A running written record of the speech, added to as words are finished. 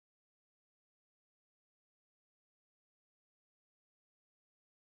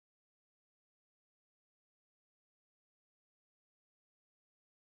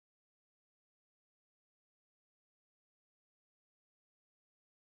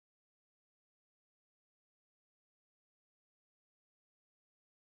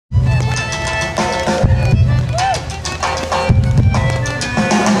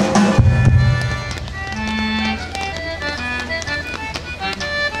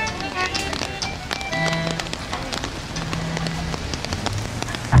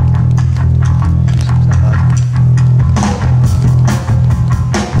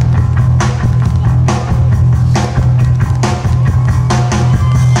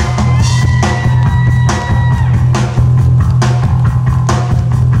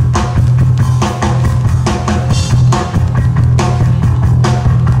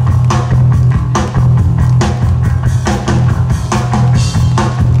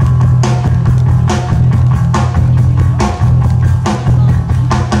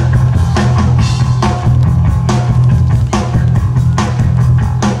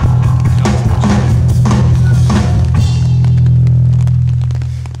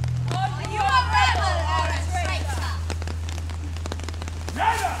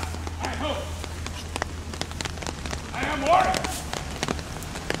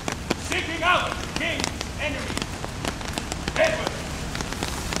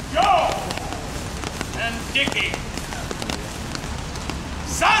digging.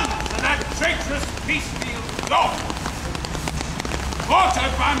 Sons of that traitorous peacefield dog,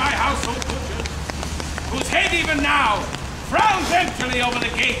 quartered by my household butchers, whose head even now frowns emptily over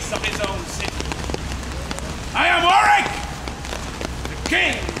the gates of his own city. I am Warwick, the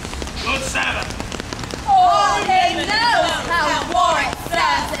king's good servant. Only knows how Warwick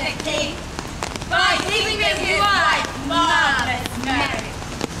serves the king, by keeping his wife marvelous merry,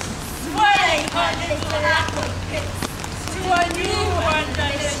 swelling her little apple pits to a new and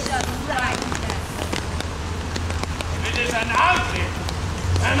delicious ripeness. If it is an outlet,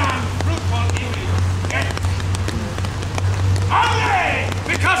 an unfruitful image, yet only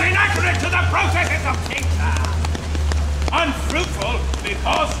because inaccurate to the processes of tincture. Unfruitful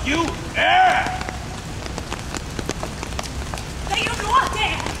because you err. Do you not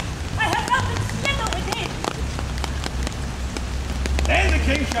dare? I have nothing to slither with him. Then the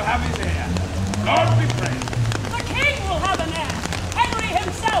king shall have his heir. Lord be praised. The king will have an heir. Henry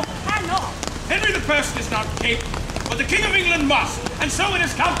himself cannot. Henry the First is not capable, but the King of England must, and so it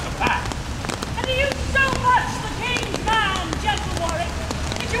has come to pass. And are you so much the king's man, gentle Warwick,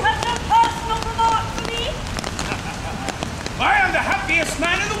 that you have no personal remark for me? I am the happiest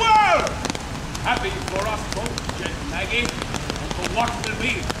man in the world. Happy for us both, gentle Maggie, and for what will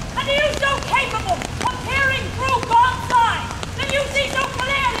be. And are you so capable of peering through God's eyes that you see so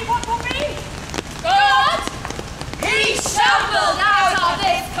clearly what will be? God, he shambled out of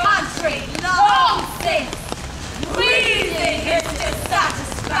this country long since, breathing his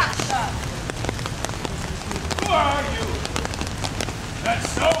dissatisfaction. Who are you that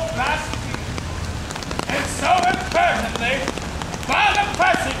so blaspheme and so impertinently bar the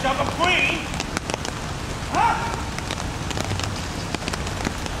passage of a queen? Huh?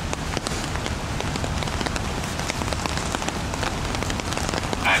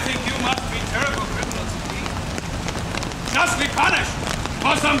 I think you must be terrible criminals indeed. Justly punished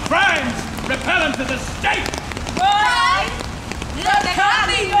for some crimes repellent to the state. Right? There can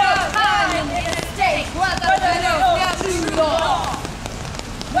be no harm in the state whether there is no true law.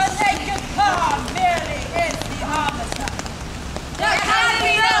 The naked harm merely is the homicide. There can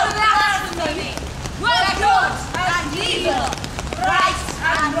be no blasphemy where good and evil, right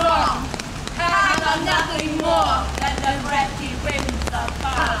and wrong, can have nothing more than the breathy winds of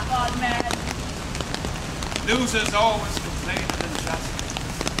powerful men. Losers always complain of injustice.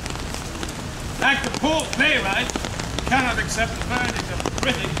 Like the poor playwright, who cannot accept the verdict of the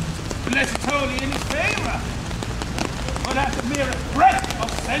critic unless it's wholly in his favor. But at the mere breath of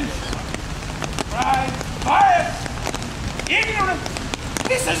censure, pride, bias, ignorance,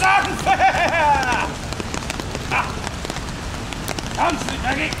 this is unfair! Come, sweet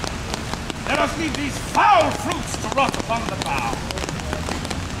Maggie, let us leave these foul fruits to rot upon the bough.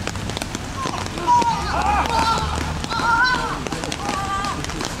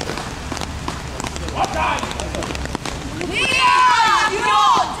 What are you? We are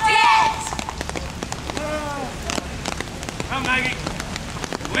your debt! Come, Maggie,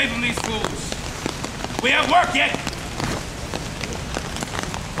 away from these fools. We have work yet.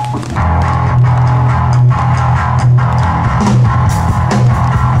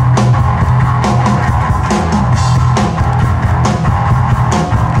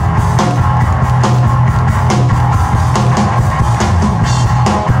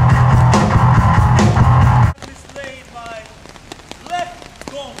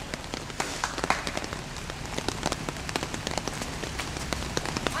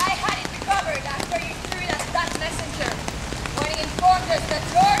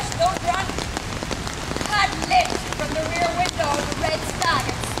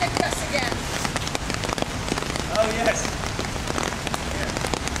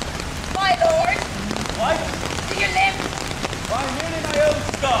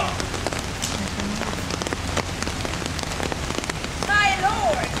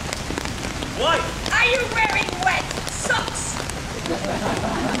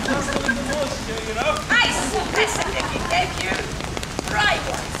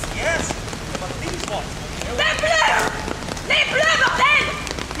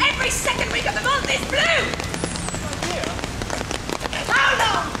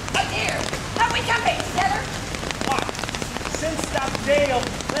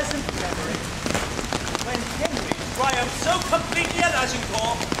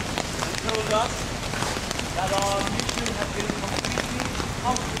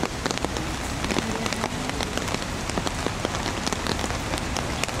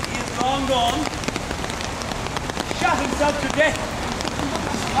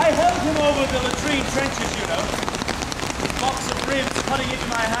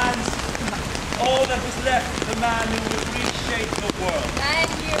 all that was left of the man who would reshape the world. And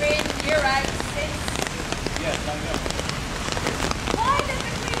year in, year out since. Yes, I know. Why does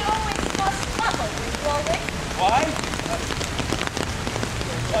the Queen always must travel with Warwick? Why?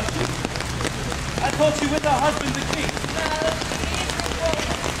 Was she? I thought she with her husband, the king. No, she is with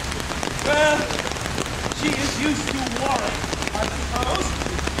Warwick. Well, she is used to Warwick, I suppose,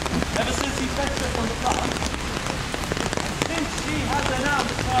 ever since he fetched her from France. And since she has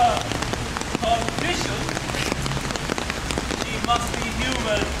announced her condition, she must be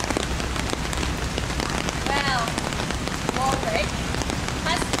human. Well, Warwick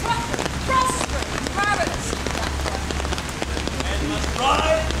has prospered marvelously that way. Men must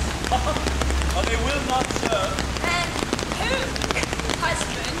rise, or they will not serve. And who,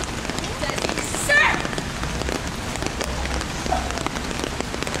 husband, does he serve?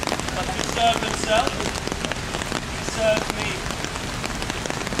 But to serve themselves, he serves me.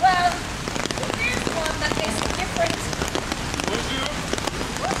 Well, here's one that makes it different. Would you?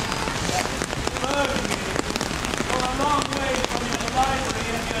 Serve me. Go a long way from your library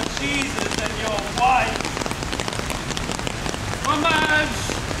and your cheeses and your wine. Fromage,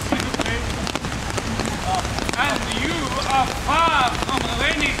 s'il vous plaît. And you are far from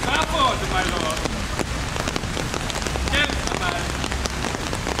Rennie Trafford, my lord. Quel fromage?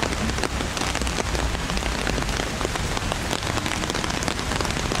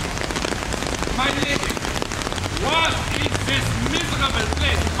 My lady, what is this miserable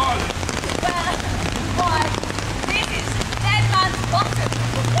place called? Well, why, this is Dead Man's Bottom.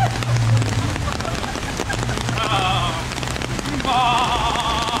 No,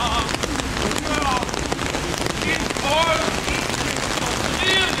 it all is so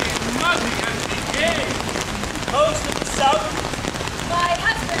clearly muddy and decayed. Most of the south, My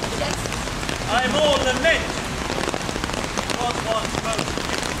husband just I'm all lament. It was once most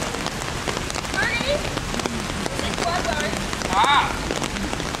beautiful. Bertie, is it one word? Ah,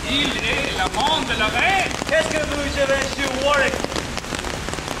 il est l'amant de la reine. Qu'est-ce que vous avez sur Warwick?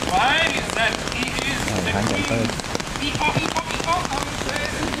 Why is that he is the king?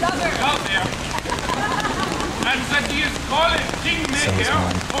 Lover. Lover. And that he is called kingmaker,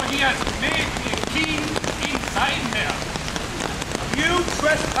 for he has made a king inside her. You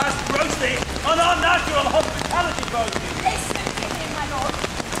trespass grossly on our natural hospitality, Bertie. Listen to him, my lord.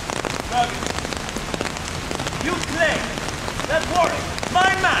 Bertie, you claim that Warwick, my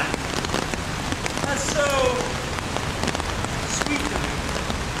man, has so sweetly,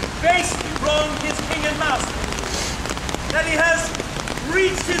 basely wronged his king and master, that he has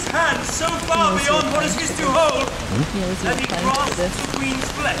reached his hand so far beyond what is his to hold, that he crossed the queen's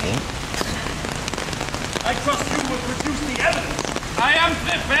flesh. I trust you will produce the evidence. I am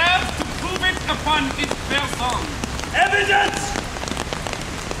prepared to prove it upon his person. Evidence!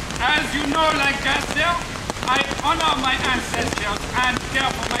 As you know, Lancaster, I honor my ancestors and care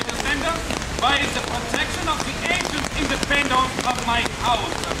for my descendants by the protection of the ancient independence of my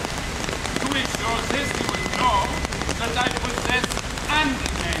house. To ensure this, you will know that I possess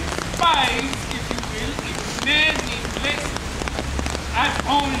handymen, spies, if you will, in many places. At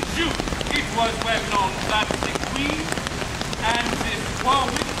Anjou, it was well known that the Queen and this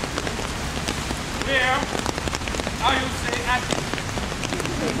Warwick were, how you say, at